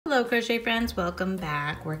Hello crochet friends, welcome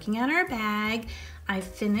back. Working on our bag. I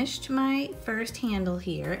finished my first handle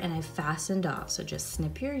here and I fastened off. So just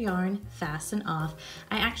snip your yarn, fasten off.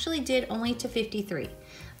 I actually did only to 53.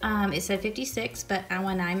 It said 56, but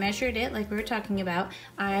when I measured it, like we were talking about,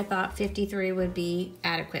 I thought 53 would be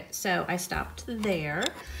adequate. So I stopped there.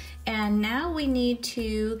 And now we need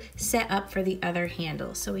to set up for the other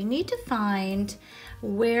handle. So we need to find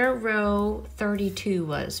where row 32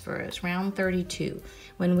 was for us, round 32,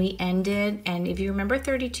 when we ended. And if you remember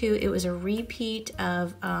 32, it was a repeat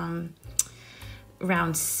of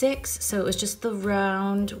round 6. So it was just the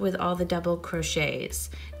round with all the double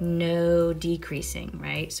crochets, no decreasing,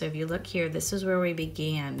 right? So if you look here, this is where we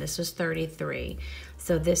began. This was 33.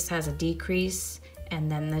 So this has a decrease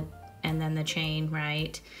and then the chain,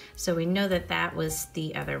 right? So we know that that was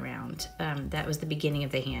the other round. That was the beginning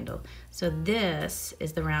of the handle. So this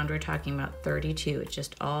is the round we're talking about, 32. It's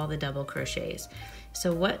just all the double crochets.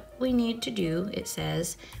 So what we need to do, it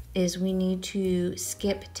says, is we need to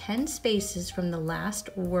skip 10 spaces from the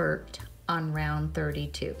last worked on round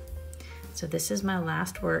 32. So this is my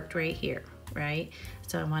last worked right here, right?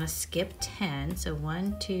 So I want to skip 10. So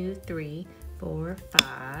 1, 2, 3, 4,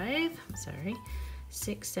 5. Sorry.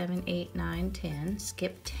 6, 7, 8, 9, 10,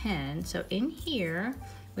 skip 10. So in here,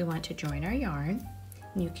 we want to join our yarn.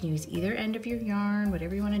 You can use either end of your yarn,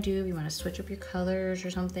 whatever you want to do. If you want to switch up your colors or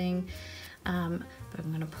something. But I'm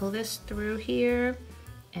going to pull this through here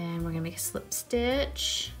and we're going to make a slip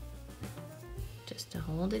stitch just to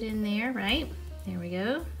hold it in there, right? There we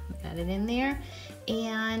go. Got it in there.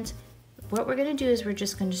 And what we're going to do is we're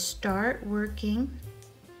just going to start working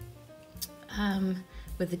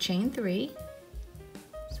with the chain 3.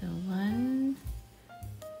 So 1,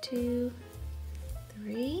 2,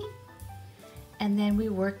 3, and then we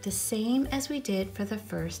work the same as we did for the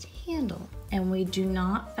first handle, and we do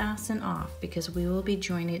not fasten off because we will be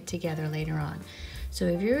joining it together later on. So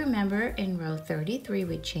if you remember, in row 33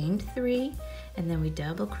 we chained 3 and then we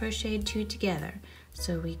double crocheted 2 together.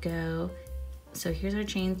 So we go, so here's our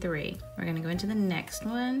chain 3. We're going to go into the next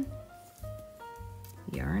one,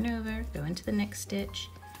 yarn over, go into the next stitch,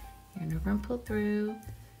 yarn over and pull through,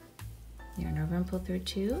 yarn over and pull through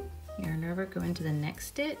 2, yarn over, go into the next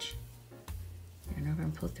stitch, yarn over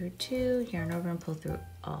and pull through 2, yarn over and pull through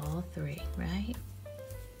all 3, right?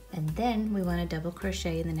 And then we want to double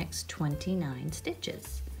crochet in the next 29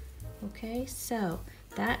 stitches. Okay, so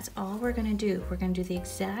that's all we're going to do. We're going to do the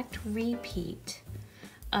exact repeat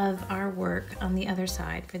of our work on the other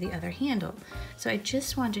side for the other handle. So I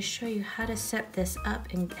just wanted to show you how to set this up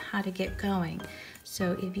and how to get going.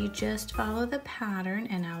 So if you just follow the pattern,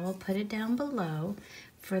 and I will put it down below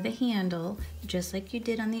for the handle, just like you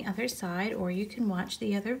did on the other side, or you can watch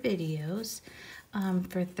the other videos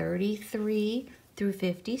for 33 through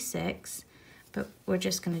 56. But we're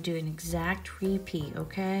just going to do an exact repeat,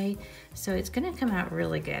 okay? So it's going to come out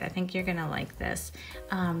really good. I think you're going to like this.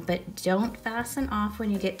 But don't fasten off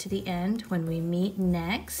when you get to the end. When we meet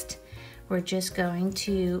next, we're just going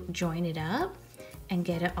to join it up and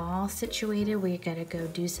get it all situated. We got to go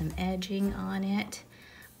do some edging on it.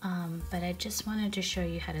 But I just wanted to show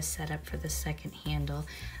you how to set up for the second handle.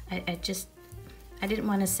 I didn't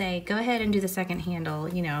want to say, go ahead and do the second handle,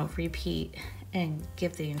 you know, repeat and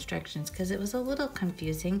give the instructions, because it was a little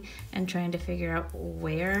confusing and trying to figure out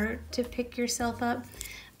where to pick yourself up,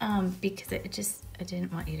 because I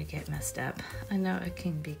didn't want you to get messed up. I know it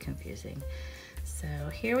can be confusing. So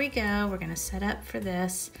here we go. We're going to set up for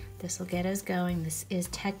this. This will get us going. This is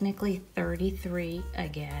technically 33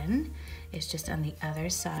 again. It's just on the other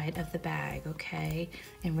side of the bag, okay?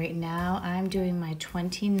 And right now I'm doing my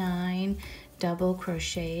 29 double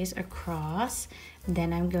crochets across.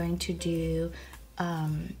 Then I'm going to do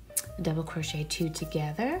double crochet 2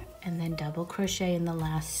 together and then double crochet in the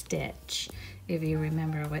last stitch, if you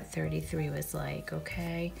remember what 33 was like,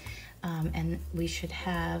 okay? And we should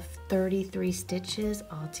have 33 stitches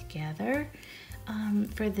all together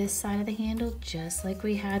for this side of the handle, just like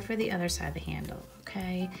we had for the other side of the handle,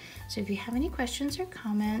 okay? So if you have any questions or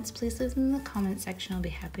comments, please leave them in the comment section. I'll be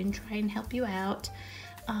happy to try and help you out.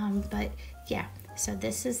 But yeah, so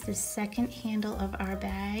this is the second handle of our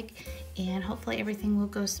bag, and hopefully everything will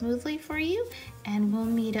go smoothly for you, and we'll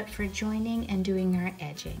meet up for joining and doing our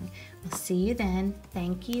edging. We'll see you then.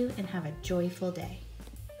 Thank you and have a joyful day.